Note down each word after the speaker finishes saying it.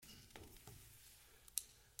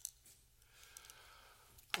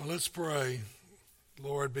Well, let's pray.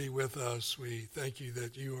 Lord, be with us. We thank you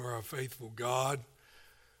that you are a faithful God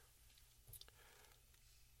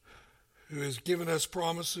who has given us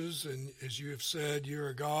promises, and as you have said, you're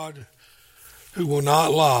a God who will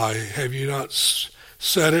not lie. Have you not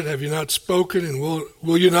said it? Have you not spoken? And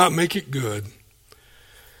will you not make it good?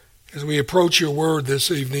 As we approach your word this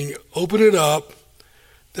evening, open it up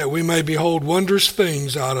that we may behold wondrous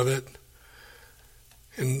things out of it,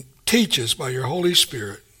 and teach us by your Holy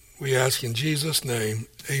Spirit. We ask in Jesus' name,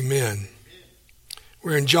 amen.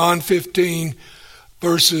 We're in John 15,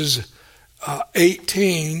 verses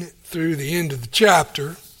 18 through the end of the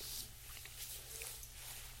chapter.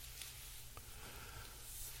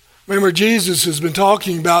 Remember, Jesus has been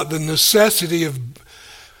talking about the necessity of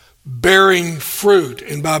bearing fruit.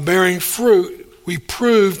 And by bearing fruit, we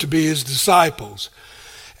prove to be his disciples.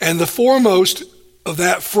 And the foremost of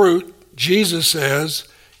that fruit, Jesus says,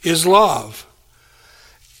 is love.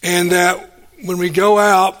 And that when we go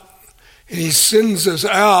out, and he sends us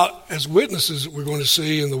out as witnesses that we're going to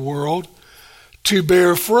see in the world to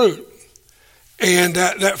bear fruit. And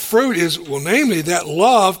that fruit is, well, namely that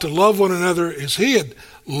love, to love one another as he had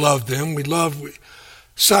loved them. We love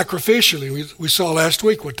sacrificially. We saw last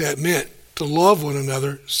week what that meant, to love one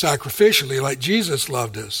another sacrificially like Jesus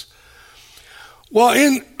loved us. Well,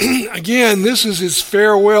 again, this is his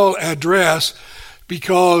farewell address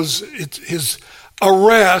because it's his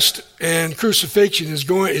arrest and crucifixion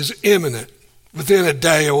is imminent, within a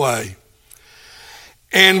day away.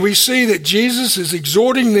 And we see that Jesus is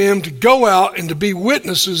exhorting them to go out and to be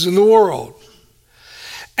witnesses in the world.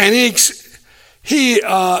 And he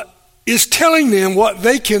is telling them what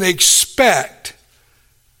they can expect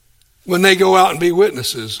when they go out and be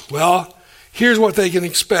witnesses. Well, here's what they can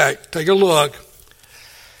expect. Take a look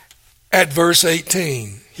at verse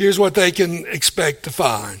 18. Here's what they can expect to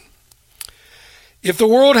find. If the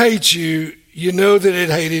world hates you, you know that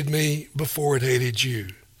it hated me before it hated you.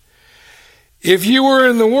 If you were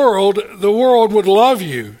in the world would love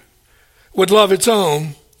you, would love its own.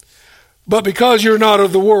 But because you're not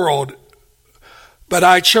of the world, but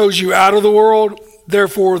I chose you out of the world,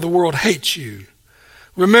 therefore the world hates you.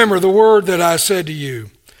 Remember the word that I said to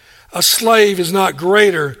you, a slave is not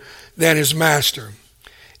greater than his master.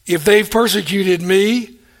 If they've persecuted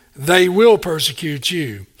me, they will persecute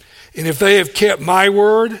you. And if they have kept my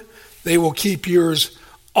word, they will keep yours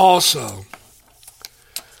also.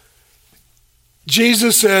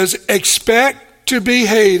 Jesus says, expect to be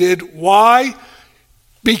hated. Why?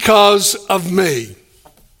 Because of me.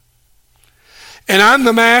 And I'm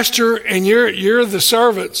the master and you're the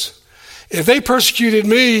servants. If they persecuted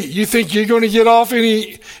me, you think you're going to get off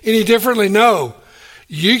any differently? No.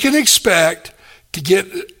 You can expect to get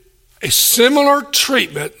a similar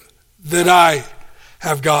treatment that I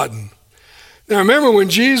have gotten. Now remember when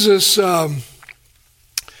Jesus, the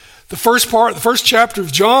first chapter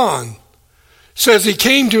of John says he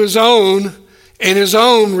came to his own and his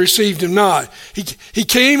own received him not. He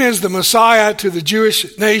came as the Messiah to the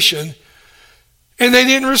Jewish nation and they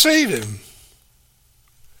didn't receive him.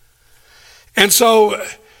 And so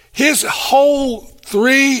his whole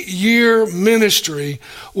 3-year ministry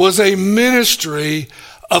was a ministry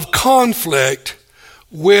of conflict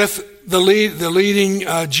with the leading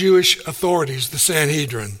Jewish authorities, the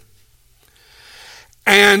Sanhedrin.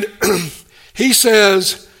 And he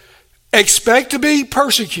says, expect to be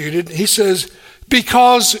persecuted. He says,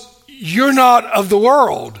 because you're not of the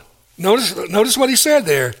world. Notice what he said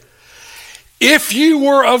there. If you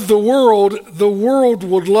were of the world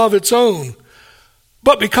would love its own.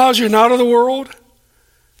 But because you're not of the world,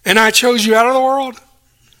 and I chose you out of the world,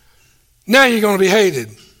 now you're going to be hated.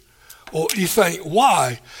 Well, you think,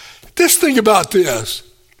 why? Just think about this.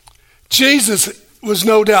 Jesus was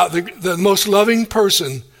no doubt the most loving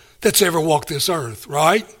person that's ever walked this earth,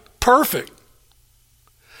 right? Perfect.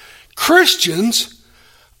 Christians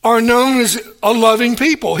are known as a loving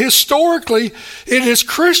people. Historically, it is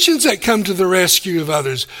Christians that come to the rescue of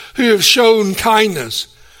others who have shown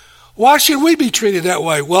kindness. Why should we be treated that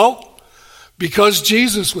way? Well, because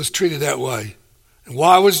Jesus was treated that way. And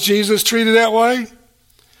why was Jesus treated that way?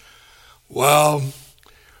 Well,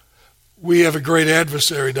 we have a great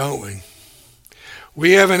adversary, don't we?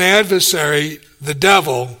 We have an adversary, the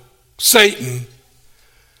devil, Satan,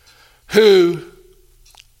 who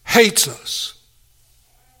hates us.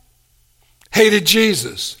 Hated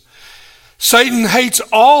Jesus. Satan hates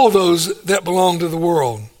all those that belong to the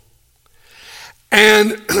world.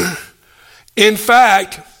 And in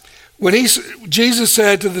fact, when Jesus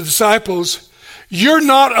said to the disciples, you're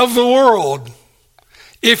not of the world.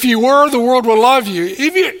 If you were, the world will love you.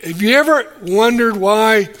 Have you ever wondered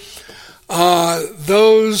why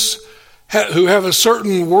those who have a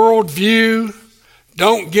certain worldview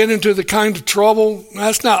don't get into the kind of trouble.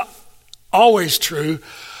 That's not always true,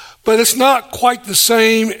 but it's not quite the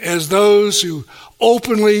same as those who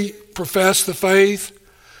openly profess the faith.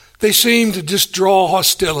 They seem to just draw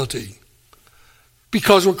hostility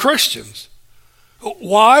because we're Christians.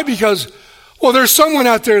 Why? Because, well, there's someone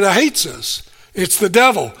out there that hates us. It's the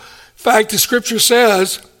devil. In fact, the scripture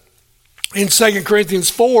says in 2 Corinthians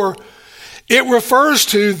 4, it refers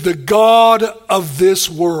to the god of this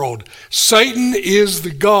world. Satan is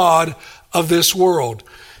the god of this world.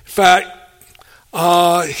 In fact,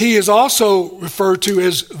 he is also referred to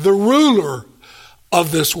as the ruler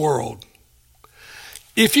of this world.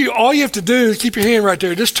 All you have to do is keep your hand right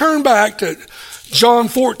there. Just turn back to John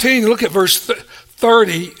 14 and look at verse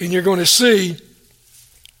 30, and you're going to see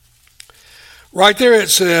right there it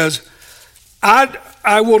says,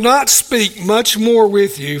 I will not speak much more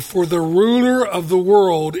with you, for the ruler of the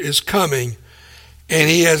world is coming, and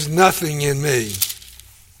he has nothing in me.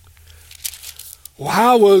 Well,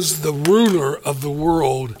 how was the ruler of the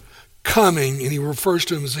world coming? And he refers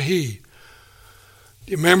to him as a he.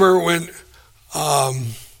 You remember when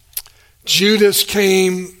Judas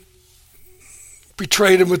came,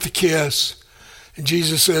 betrayed him with the kiss, and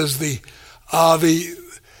Jesus says, the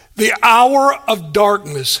hour of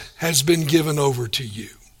darkness has been given over to you.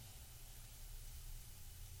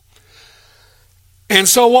 And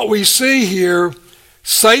so what we see here,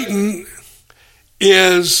 Satan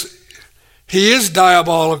is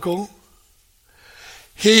diabolical.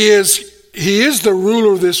 He is the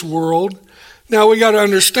ruler of this world. Now we got to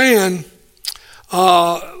understand,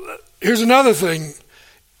 here's another thing.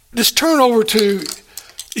 Just turn over to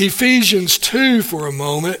Ephesians 2 for a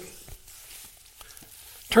moment.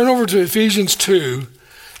 Turn over to Ephesians 2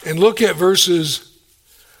 and look at verses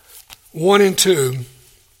 1 and 2.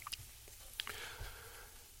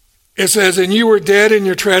 It says, and you were dead in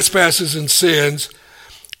your trespasses and sins,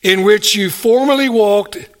 in which you formerly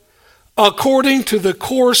walked according to the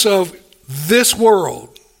course of this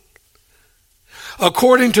world,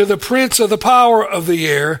 according to the prince of the power of the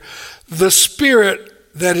air, the spirit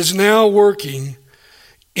that is now working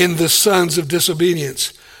in the sons of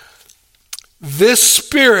disobedience. This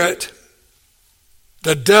spirit,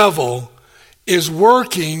 the devil, is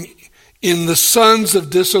working in the sons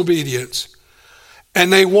of disobedience.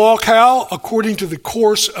 And they walk how? According to the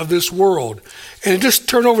course of this world. And just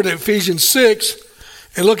turn over to Ephesians 6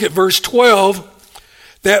 and look at verse 12.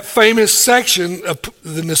 That famous section of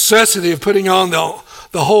the necessity of putting on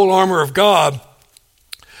the whole armor of God.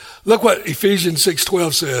 Look what Ephesians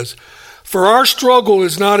 6:12 says. For our struggle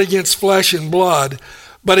is not against flesh and blood,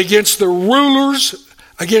 but against the rulers,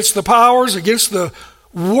 against the powers, against the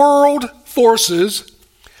world forces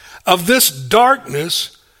of this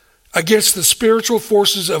darkness, against the spiritual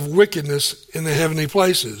forces of wickedness in the heavenly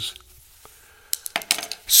places.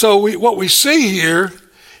 So what we see here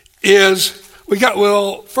is,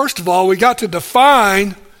 first of all, we got to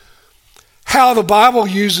define how the Bible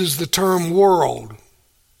uses the term world.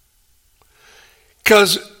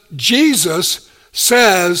 Because Jesus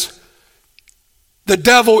says the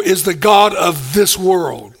devil is the god of this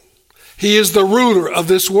world. He is the ruler of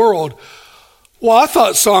this world. Well, I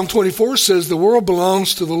thought Psalm 24 says the world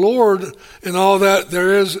belongs to the Lord and all that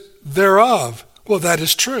there is thereof. Well, that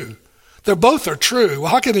is true. They both are true.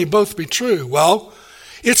 Well, how can they both be true? Well,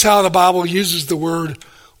 it's how the Bible uses the word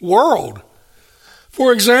world.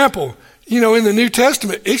 For example, in the New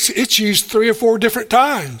Testament, it's used 3 or 4 different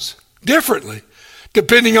times, differently,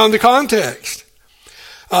 depending on the context.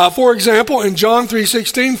 For example, in John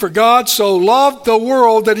 3:16, for God so loved the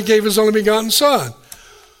world that he gave his only begotten Son.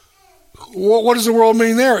 What does the world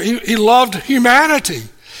mean there? He loved humanity.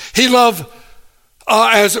 He loved,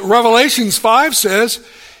 as Revelations 5 says,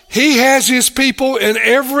 he has his people in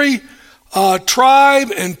every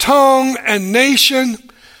tribe and tongue and nation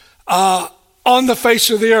on the face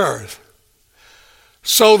of the earth.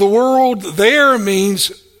 So the world there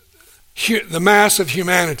means the mass of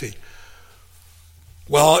humanity.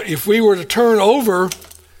 Well, if we were to turn over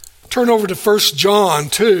to 1 John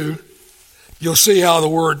 2, you'll see how the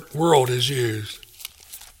word world is used.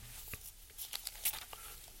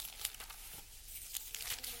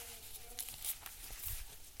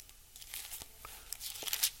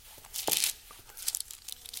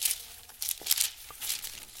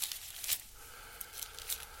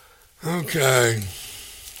 Okay.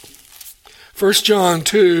 1 John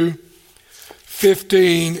 2,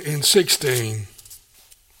 15 and 16.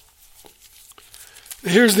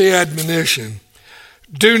 Here's the admonition.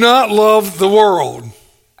 Do not love the world.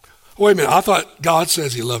 Wait a minute, I thought God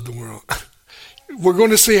says he loved the world. we're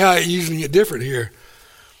going to see how he's using it different here.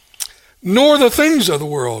 Nor the things of the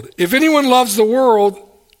world. If anyone loves the world,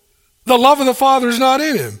 the love of the Father is not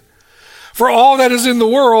in him. For all that is in the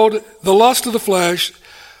world, the lust of the flesh,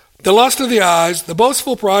 the lust of the eyes, the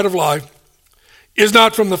boastful pride of life, is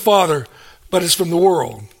not from the Father, but is from the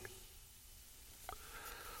world.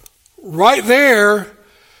 Right there,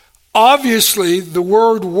 obviously, the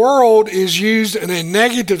word world is used in a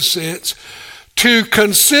negative sense to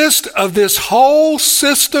consist of this whole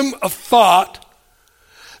system of thought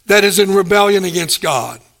that is in rebellion against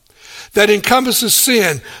God, that encompasses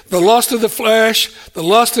sin, the lust of the flesh, the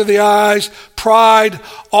lust of the eyes, pride,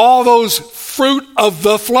 all those fruit of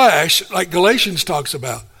the flesh, like Galatians talks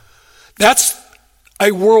about. That's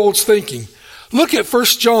a world's thinking. Look at 1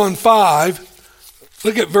 John 5.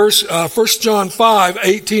 Look at 1 John 5,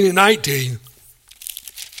 18 and 19.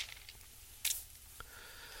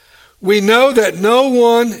 We know that no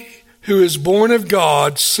one who is born of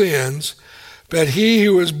God sins, but he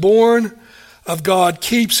who is born of God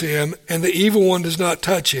keeps him, and the evil one does not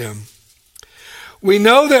touch him. We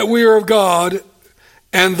know that we are of God,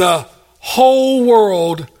 and the whole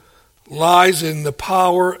world lies in the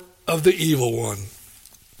power of the evil one.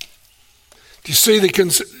 Do you see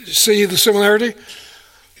the similarity?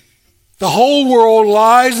 The whole world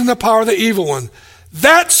lies in the power of the evil one.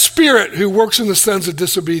 That spirit who works in the sons of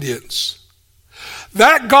disobedience.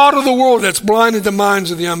 That God of the world that's blinded the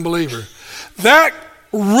minds of the unbeliever. That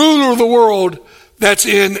ruler of the world that's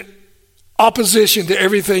in opposition to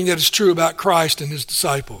everything that is true about Christ and his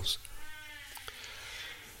disciples.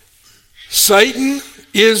 Satan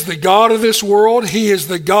is the god of this world. He is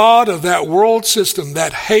the god of that world system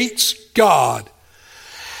that hates God.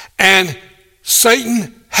 And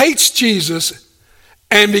Satan hates Jesus,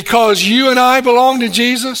 and because you and I belong to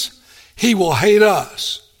Jesus, he will hate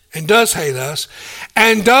us, and does hate us,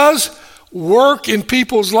 and does work in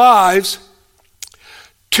people's lives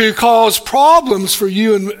to cause problems for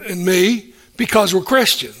you and me because we're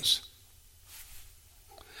Christians.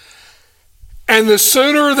 And the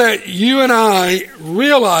sooner that you and I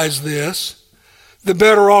realize this, the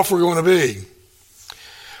better off we're going to be.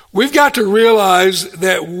 We've got to realize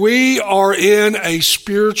that we are in a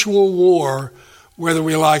spiritual war, whether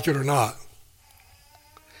we like it or not.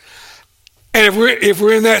 And if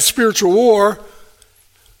we're in that spiritual war,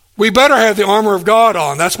 we better have the armor of God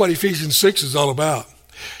on. That's what Ephesians 6 is all about.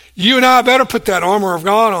 You and I better put that armor of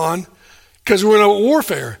God on because we're in a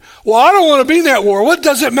warfare. Well, I don't want to be in that war. What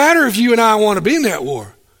does it matter if you and I want to be in that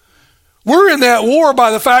war? We're in that war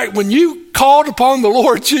by the fact when you called upon the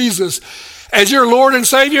Lord Jesus as your Lord and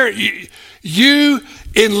Savior, you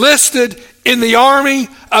enlisted in the army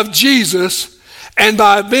of Jesus, and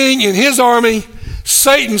by being in his army,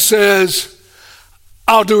 Satan says,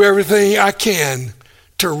 I'll do everything I can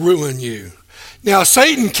to ruin you. Now,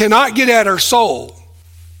 Satan cannot get at our soul.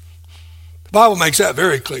 The Bible makes that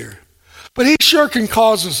very clear. But he sure can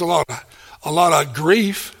cause us a lot of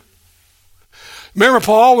grief. Remember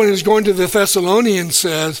Paul, when he was going to the Thessalonians,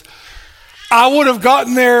 says, I would have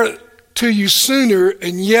gotten there to you sooner,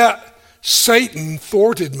 and yet Satan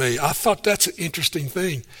thwarted me. I thought that's an interesting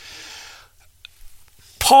thing.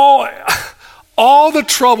 Paul, all the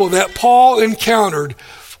trouble that Paul encountered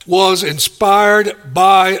was inspired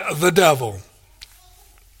by the devil.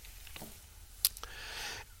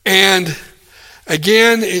 And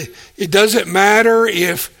again, it doesn't matter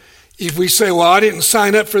if we say, well, I didn't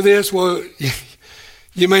sign up for this. Well,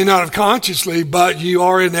 you may not have consciously, but you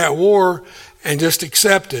are in that war, and just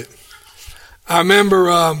accept it. I remember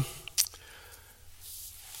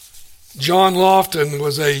John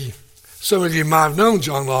Lofton some of you might have known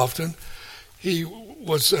John Lofton. He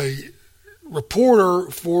was a reporter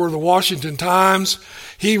for the Washington Times.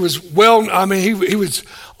 He was he was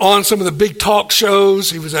on some of the big talk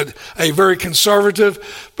shows. He was a very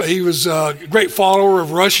conservative, but he was a great follower of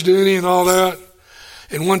Rushdoony and all that.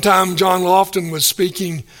 And one time John Lofton was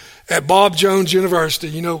speaking at Bob Jones University.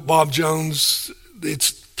 You know Bob Jones,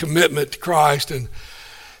 it's commitment to Christ. And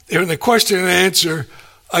in the question and answer,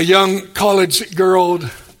 a young college girl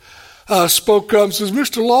spoke up and says,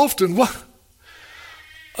 Mr. Lofton,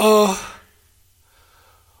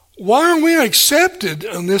 why aren't we accepted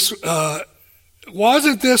on this? Why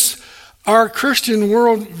isn't this our Christian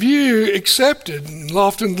worldview accepted? And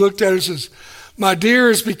Lofton looked at her and says, my dear,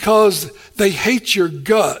 it's because they hate your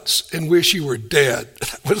guts and wish you were dead.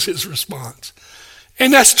 That was his response.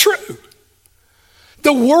 And that's true.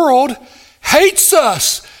 The world hates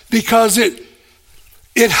us because it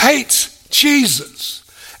hates Jesus.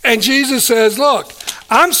 And Jesus says, look,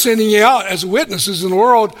 I'm sending you out as witnesses in the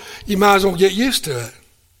world. You might as well get used to it.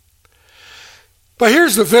 But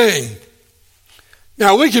here's the thing.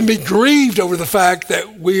 Now, we can be grieved over the fact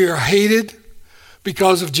that we are hated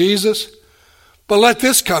because of Jesus, but let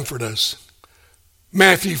this comfort us.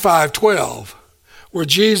 Matthew 5:12, where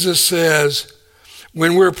Jesus says,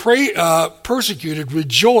 when we're persecuted,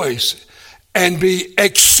 rejoice and be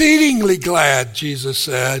exceedingly glad, Jesus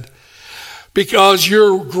said, because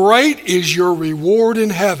great is your reward in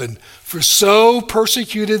heaven, for so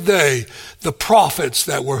persecuted they, the prophets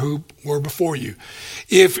that were before you.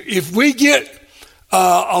 If we get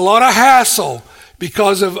a lot of hassle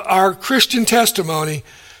because of our Christian testimony,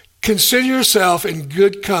 consider yourself in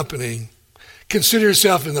good company. Consider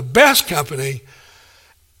yourself in the best company.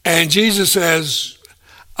 And Jesus says,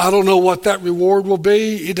 I don't know what that reward will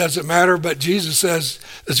be. It doesn't matter, but Jesus says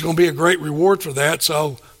there's going to be a great reward for that.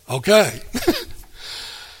 So, okay.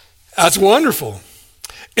 That's wonderful.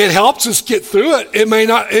 It helps us get through it.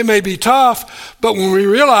 It may be tough, but when we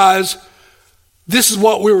realize this is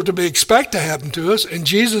what we were to expect to happen to us, and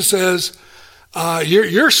Jesus says,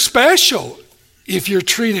 you're special if you're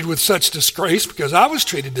treated with such disgrace, because I was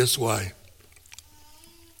treated this way.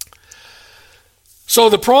 So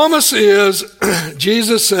the promise is,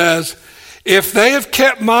 Jesus says, if they have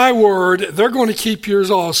kept my word, they're going to keep yours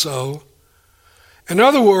also. In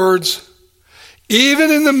other words, even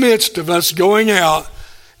in the midst of us going out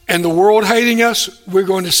and the world hating us, we're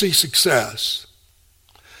going to see success.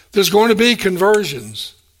 There's going to be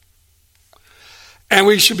conversions. And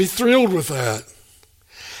we should be thrilled with that.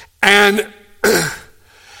 And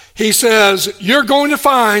he says, you're going to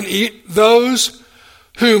find those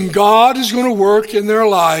whom God is going to work in their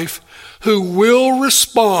life who will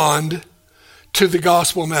respond to the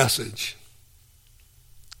gospel message.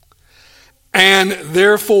 And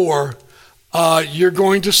therefore, you're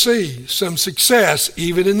going to see some success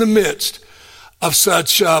even in the midst of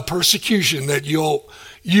such persecution that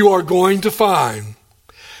you are going to find.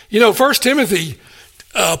 1 Timothy,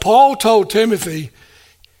 Paul told Timothy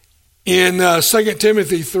in 2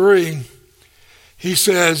 Timothy 3, he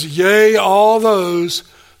says, yea, all those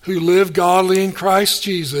who live godly in Christ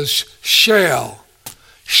Jesus shall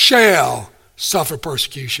suffer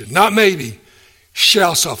persecution. Not maybe,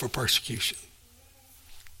 shall suffer persecution.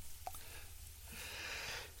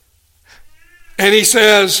 And he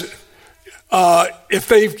says,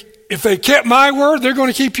 if they kept my word, they're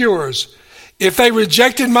going to keep yours. If they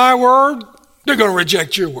rejected my word, they're going to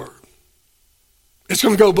reject your word. It's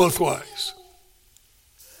going to go both ways.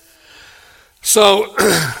 So,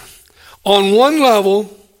 on one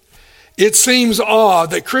level, it seems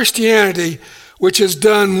odd that Christianity, which has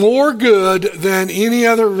done more good than any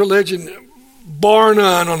other religion, bar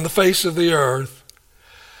none, on the face of the earth,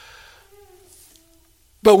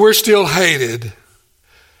 but we're still hated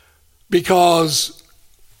because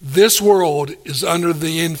this world is under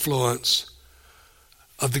the influence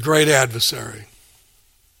of the great adversary.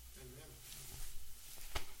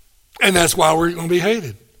 And that's why we're going to be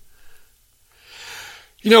hated.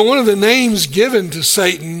 One of the names given to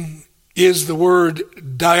Satan is the word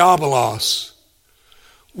diabolos,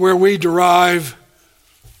 where we derive,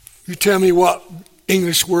 you tell me what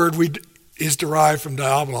English word is derived from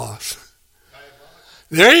diabolos.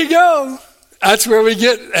 There you go. That's where we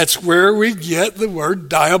get the word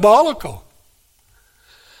diabolical.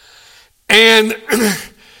 And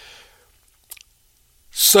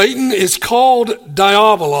Satan is called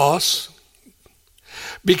diabolos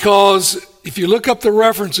because if you look up the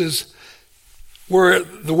references where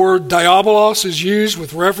the word diabolos is used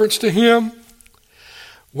with reference to him,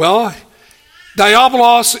 well,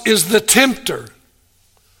 diabolos is the tempter.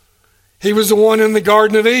 He was the one in the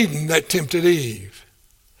Garden of Eden that tempted Eve.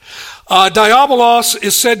 Diabolos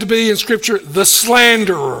is said to be in Scripture the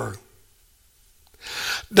slanderer.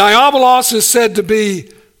 Diabolos is said to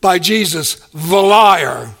be by Jesus the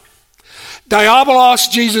liar. Diabolos,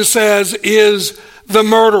 Jesus says, is the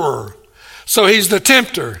murderer. So he's the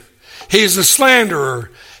tempter, he's the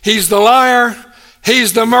slanderer, he's the liar,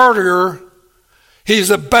 he's the murderer, he's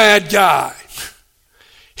a bad guy.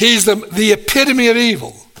 He's the epitome of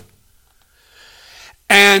evil.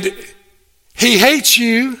 And he hates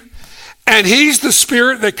you, and he's the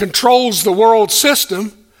spirit that controls the world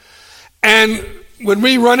system. And when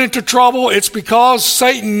we run into trouble, it's because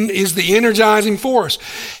Satan is the energizing force.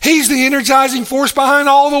 He's the energizing force behind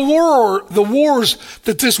all the wars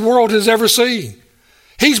that this world has ever seen.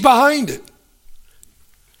 He's behind it.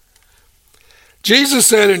 Jesus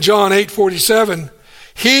said in John 8:47,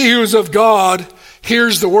 he who is of God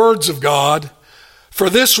hears the words of God.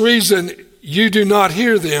 For this reason you do not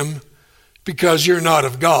hear them, because you're not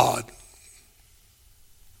of God.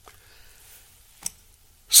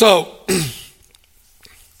 So,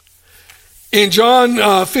 in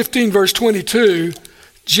John 15, verse 22,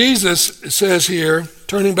 Jesus says here,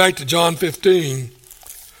 turning back to John 15,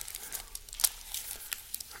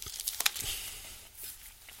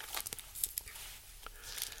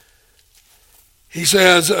 he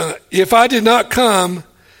says, if I did not come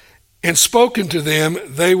and spoken to them,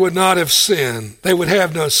 they would not have sinned. They would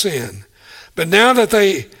have no sin. But now that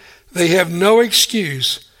they have no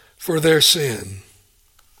excuse for their sin.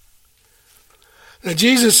 Now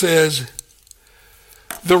Jesus says,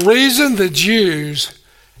 the reason the Jews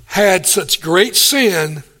had such great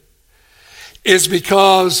sin is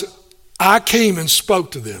because I came and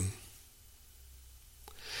spoke to them.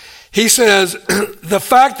 He says, the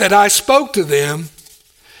fact that I spoke to them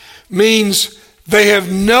means they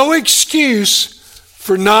have no excuse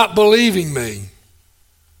for not believing me.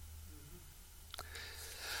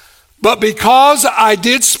 But because I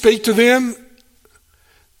did speak to them,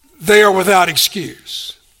 they are without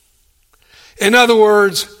excuse. In other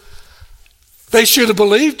words, they should have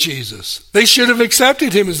believed Jesus. They should have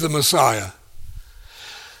accepted him as the Messiah.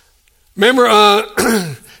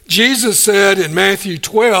 Remember, Jesus said in Matthew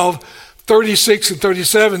 12, 36 and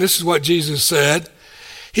 37, this is what Jesus said.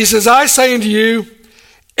 He says, I say unto you,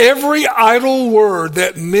 every idle word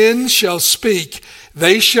that men shall speak,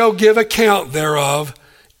 they shall give account thereof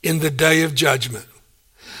in the day of judgment.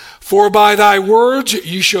 For by thy words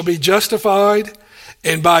you shall be justified,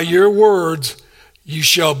 and by your words you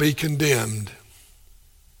shall be condemned.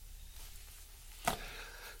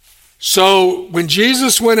 So when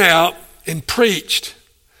Jesus went out and preached,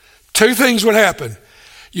 two things would happen.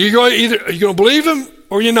 You're going to believe him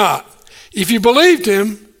or you're not. If you believed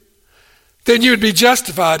him, then you would be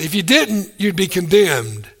justified. If you didn't, you'd be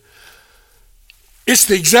condemned. It's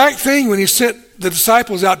the exact thing when he sent the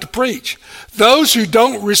disciples out to preach. Those who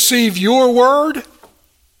don't receive your word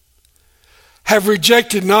have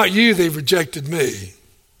rejected not you, they've rejected me.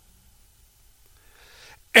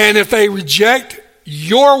 And if they reject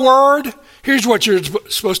your word, here's what you're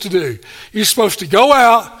supposed to do. You're supposed to go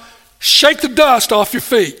out, shake the dust off your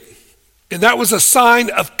feet. And that was a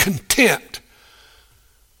sign of contempt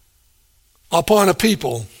upon a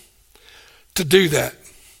people to do that.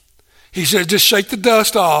 He said, just shake the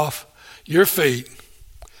dust off your feet.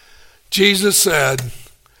 Jesus said,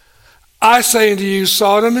 I say unto you,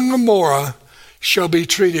 Sodom and Gomorrah shall be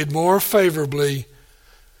treated more favorably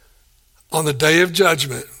on the day of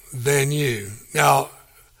judgment than you. Now,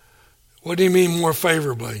 what do you mean more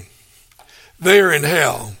favorably? They are in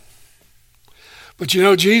hell. But you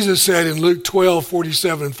know, Jesus said in Luke 12,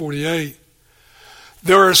 47 and 48,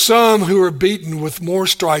 there are some who are beaten with more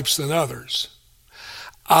stripes than others.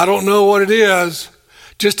 I don't know what it is.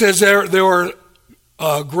 Just as there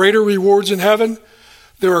are greater rewards in heaven,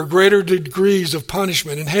 there are greater degrees of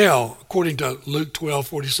punishment in hell, according to Luke 12,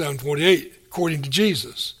 47, 48, according to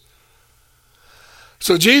Jesus.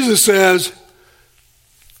 So Jesus says,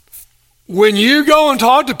 when you go and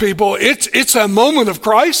talk to people, it's a moment of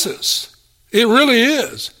crisis. It really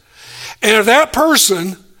is. And if that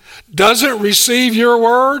person doesn't receive your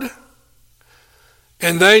word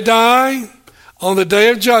and they die on the day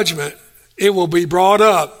of judgment, it will be brought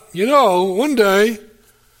up. You know, one day,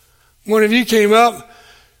 one of you came up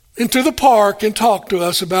into the park and talked to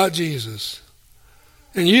us about Jesus.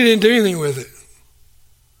 And you didn't do anything with it.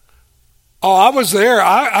 Oh, I was there.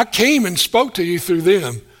 I came and spoke to you through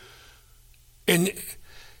them. And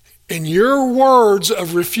your words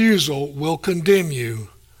of refusal will condemn you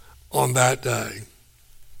on that day.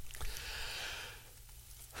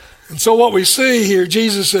 And so what we see here,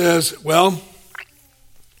 Jesus says, well,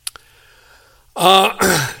 not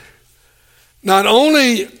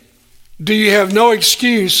only do you have no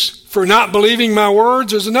excuse for not believing my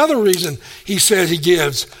words, there's another reason he says he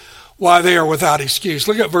gives why they are without excuse.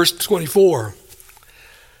 Look at verse 24.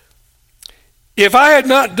 If I had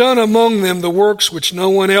not done among them the works which no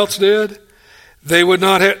one else did, they would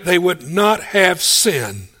not have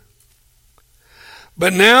sinned.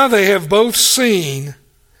 But now they have both seen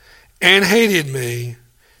and hated me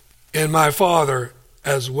and my Father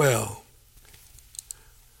as well.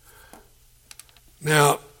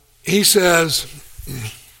 Now, he says,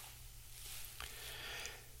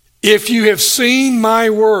 if you have seen my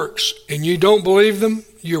works and you don't believe them,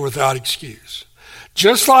 you're without excuse.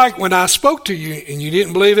 Just like when I spoke to you and you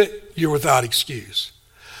didn't believe it, you're without excuse.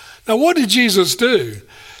 Now, what did Jesus do?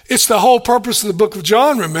 It's the whole purpose of the book of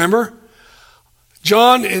John, remember?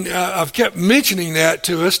 John, and I've kept mentioning that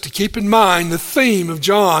to us to keep in mind the theme of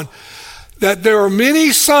John, that there are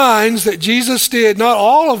many signs that Jesus did, not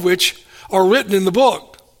all of which are written in the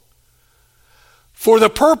book, for the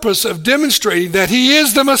purpose of demonstrating that he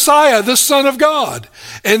is the Messiah, the Son of God,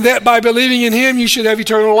 and that by believing in him you should have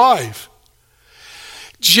eternal life.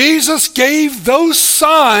 Jesus gave those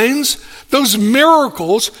signs, those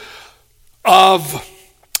miracles of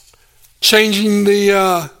changing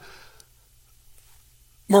the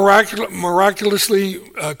miraculously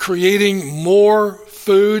creating more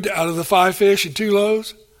food out of the 5 fish and 2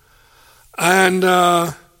 loaves, and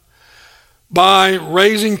by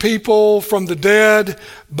raising people from the dead,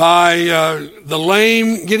 by the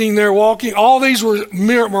lame getting their walking. All these were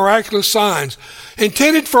miraculous signs.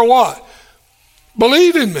 Intended for what?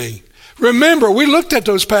 Believe in me. Remember, we looked at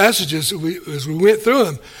those passages as we went through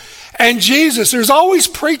them. And Jesus, there's always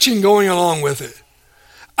preaching going along with it.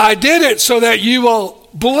 I did it so that you will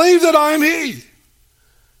believe that I am He.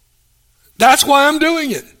 That's why I'm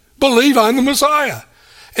doing it. Believe I'm the Messiah.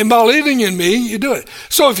 And by believing in me, you do it.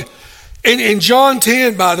 So in John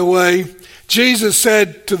 10, by the way, Jesus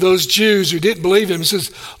said to those Jews who didn't believe him, he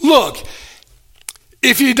says, look,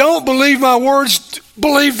 if you don't believe my words,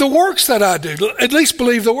 believe the works that I do. At least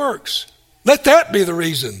believe the works. Let that be the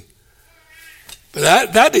reason.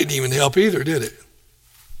 But that didn't even help either, did it?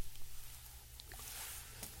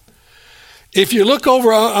 If you look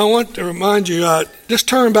over, I want to remind you, just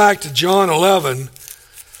turn back to John 11.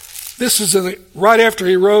 This is right after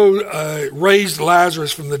he raised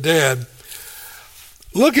Lazarus from the dead.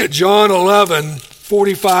 Look at John 11,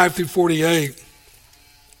 45 through 48.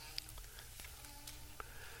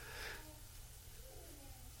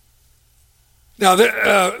 Now,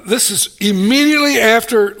 this is immediately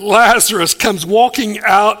after Lazarus comes walking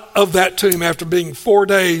out of that tomb after being 4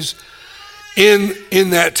 days in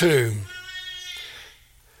that tomb.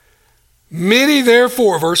 Many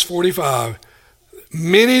therefore, verse 45,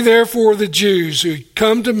 many therefore the Jews who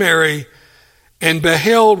come to Mary and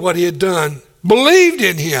beheld what he had done believed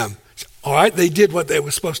in him. All right, they did what they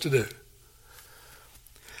were supposed to do.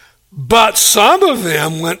 But some of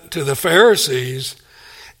them went to the Pharisees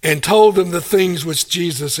and told them the things which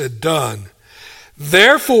Jesus had done.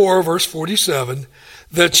 Therefore, verse 47,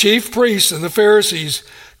 the chief priests and the Pharisees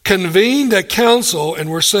convened a council and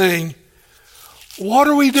were saying, what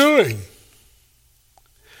are we doing?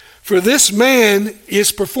 For this man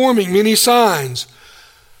is performing many signs.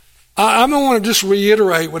 I'm going to want to just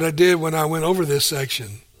reiterate what I did when I went over this section.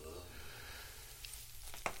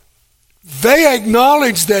 They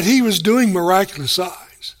acknowledged that he was doing miraculous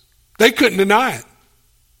signs. They couldn't deny it.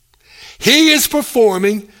 He is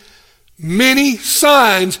performing many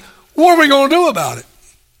signs. What are we going to do about it?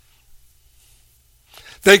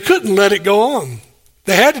 They couldn't let it go on.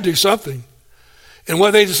 They had to do something. And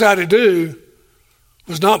what they decided to do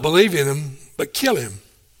was not believe in him, but kill him.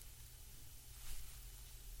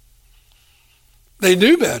 They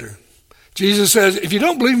knew better. Jesus says, if you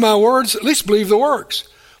don't believe my words, at least believe the works.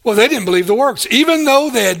 Well, they didn't believe the works. Even though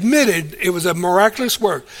they admitted it was a miraculous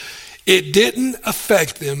work, it didn't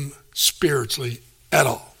affect them spiritually at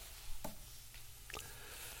all.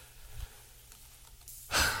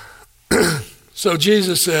 So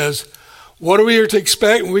Jesus says, what are we to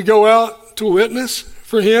expect when we go out to witness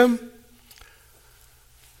for him?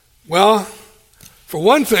 Well, for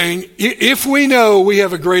one thing, if we know we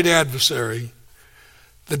have a great adversary,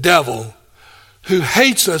 the devil, who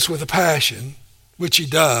hates us with a passion, which he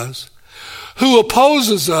does, who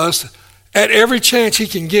opposes us at every chance he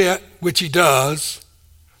can get, which he does.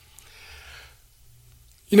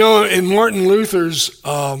 You know, in Martin Luther's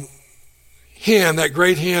hymn, that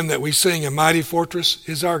great hymn that we sing, A Mighty Fortress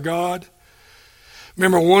is Our God,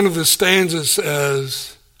 remember one of the stanzas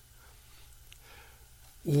says,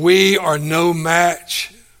 we are no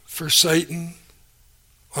match for Satan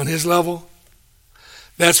on his level.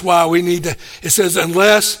 That's why we need to, it says,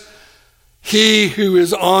 unless he who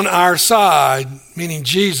is on our side, meaning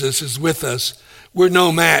Jesus, is with us, we're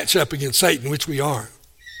no match up against Satan, which we aren't.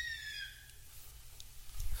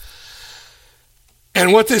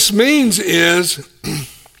 And what this means is,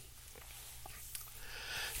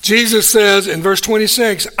 Jesus says in verse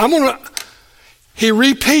 26, he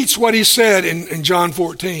repeats what he said in John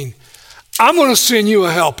 14. I'm going to send you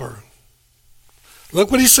a helper.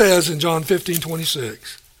 Look what he says in John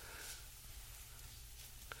 15:26.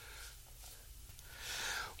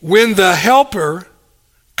 When the helper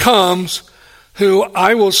comes, who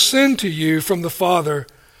I will send to you from the Father,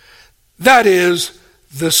 that is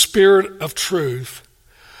the Spirit of truth,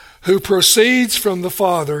 who proceeds from the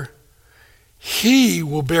Father, he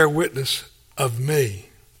will bear witness of me.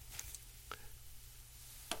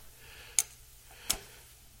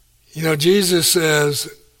 You know, Jesus says,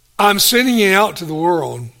 I'm sending you out to the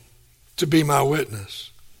world to be my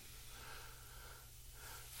witness.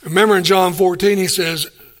 Remember in John 14, he says,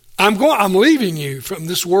 I'm leaving you from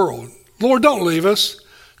this world. Lord, don't leave us.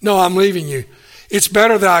 No, I'm leaving you. It's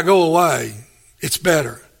better that I go away. It's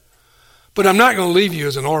better. But I'm not going to leave you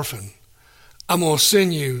as an orphan. I'm going to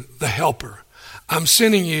send you the helper. I'm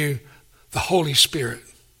sending you the Holy Spirit,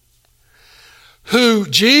 who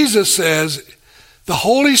Jesus says the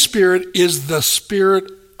Holy Spirit is the Spirit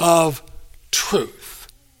of truth.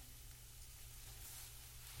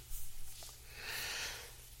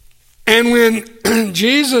 And when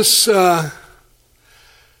Jesus sent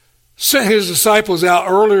his disciples out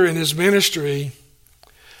earlier in his ministry,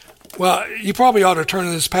 well, you probably ought to turn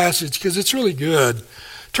to this passage because it's really good.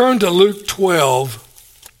 Turn to Luke 12.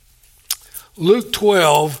 Luke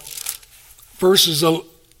 12, verses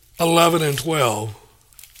 11 and 12.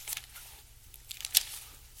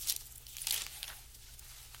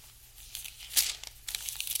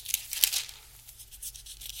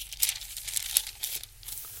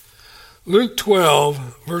 Luke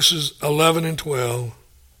 12, verses 11 and 12.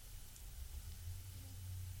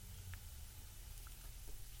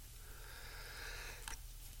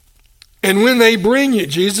 And when they bring you,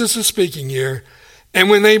 Jesus is speaking here, and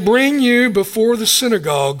when they bring you before the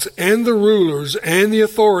synagogues and the rulers and the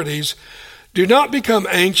authorities, do not become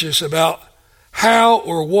anxious about how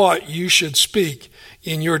or what you should speak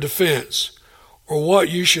in your defense, or what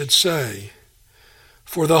you should say.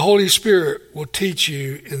 For the Holy Spirit will teach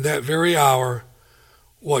you in that very hour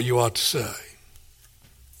what you ought to say.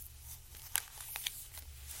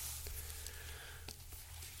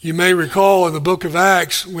 You may recall in the book of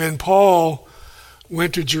Acts when Paul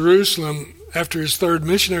went to Jerusalem after his third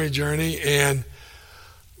missionary journey and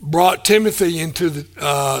brought Timothy into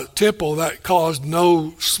the temple, that caused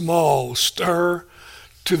no small stir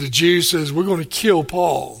to the Jews. Says, we're going to kill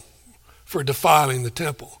Paul for defiling the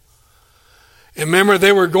temple. And remember,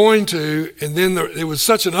 they were going to, and then there was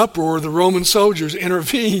such an uproar, the Roman soldiers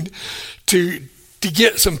intervened to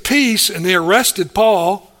get some peace, and they arrested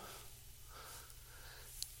Paul.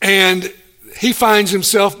 And he finds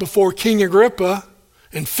himself before King Agrippa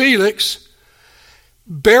and Felix,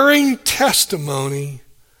 bearing testimony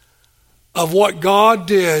of what God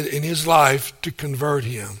did in his life to convert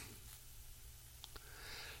him.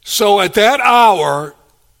 So at that hour,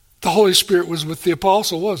 the Holy Spirit was with the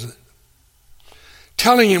apostle, wasn't it?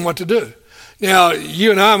 Telling him what to do. Now, you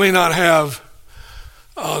and I may not have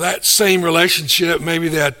that same relationship maybe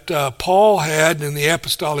that Paul had in the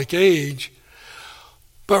apostolic age.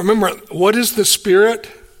 But remember, what is the Spirit?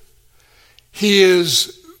 He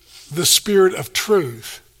is the Spirit of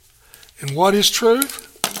truth. And what is truth?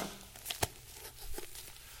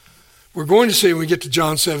 We're going to see when we get to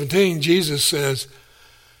John 17, Jesus says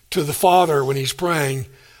to the Father when he's praying,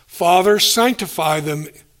 Father, sanctify them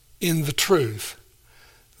in the truth.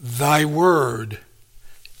 Thy word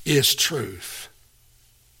is truth.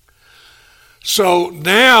 So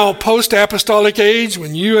now, post-apostolic age,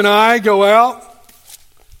 when you and I go out,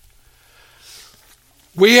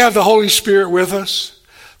 we have the Holy Spirit with us.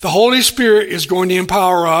 The Holy Spirit is going to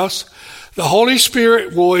empower us. The Holy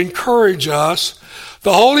Spirit will encourage us.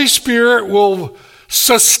 The Holy Spirit will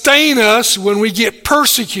sustain us when we get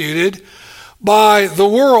persecuted by the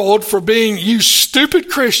world for being, you stupid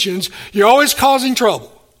Christians, you're always causing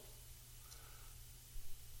trouble.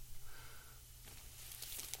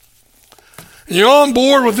 And you're on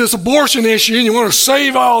board with this abortion issue and you want to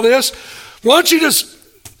save all this. Why don't you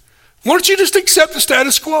just accept the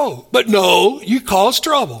status quo? But no, you cause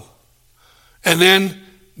trouble. And then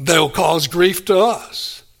they'll cause grief to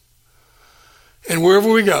us. And wherever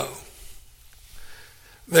we go,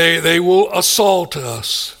 they will assault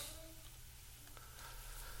us.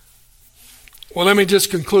 Well, let me just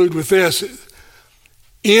conclude with this.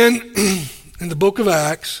 In the book of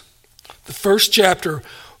Acts, the first chapter,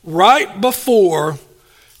 right before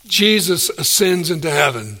Jesus ascends into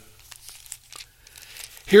heaven,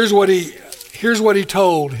 here's what he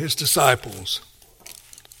told his disciples.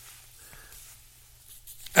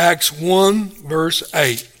 Acts 1, verse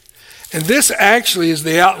 8. And this actually is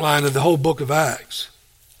the outline of the whole book of Acts.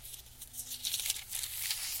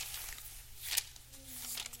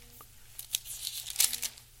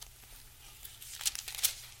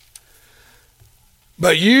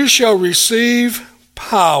 But you shall receive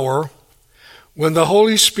power when the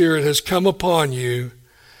Holy Spirit has come upon you,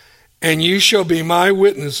 and you shall be my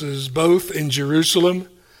witnesses both in Jerusalem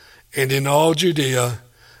and in all Judea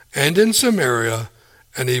and in Samaria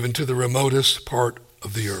and even to the remotest part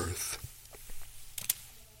of the earth.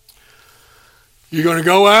 You're going to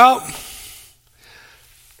go out,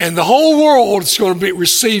 and the whole world is going to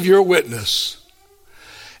receive your witness.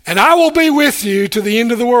 And I will be with you to the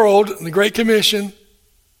end of the world in the Great Commission.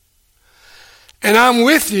 And I'm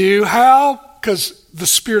with you, how? Because the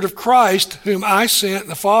Spirit of Christ, whom I sent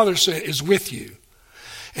and the Father sent, is with you.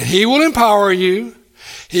 And he will empower you.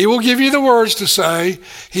 He will give you the words to say.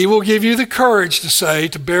 He will give you the courage to say,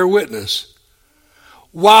 to bear witness,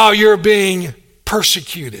 while you're being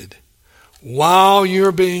persecuted. While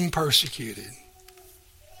you're being persecuted.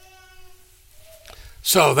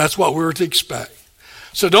 So that's what we're to expect.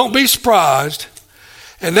 So don't be surprised.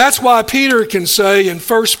 And that's why Peter can say in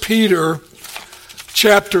 1 Peter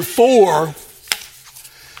chapter 4,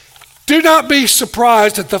 do not be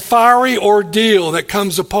surprised at the fiery ordeal that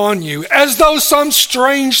comes upon you, as though some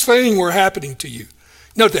strange thing were happening to you.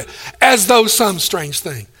 Note that, as though some strange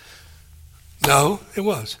thing. No, it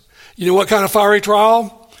was. You know what kind of fiery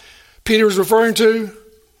trial Peter was referring to?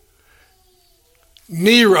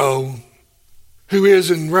 Nero, who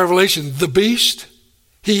is in Revelation the beast.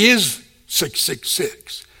 He is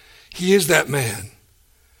 666. He is that man.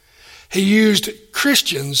 He used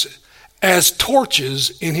Christians as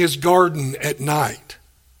torches in his garden at night.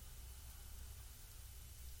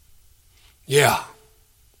 Yeah.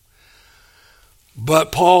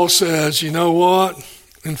 But Paul says, you know what?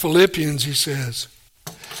 In Philippians he says,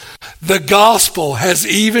 the gospel has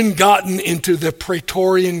even gotten into the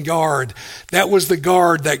Praetorian Guard. That was the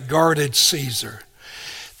guard that guarded Caesar.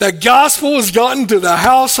 The gospel has gotten to the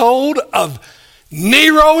household of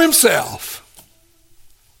Nero himself.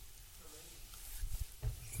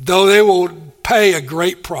 Though they will pay a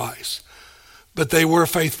great price, but they were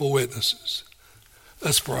faithful witnesses.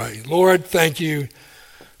 Let's pray. Lord, thank you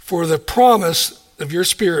for the promise of your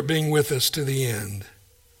Spirit being with us to the end.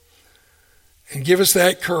 And give us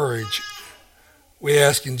that courage. We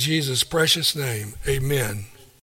ask in Jesus' precious name. Amen.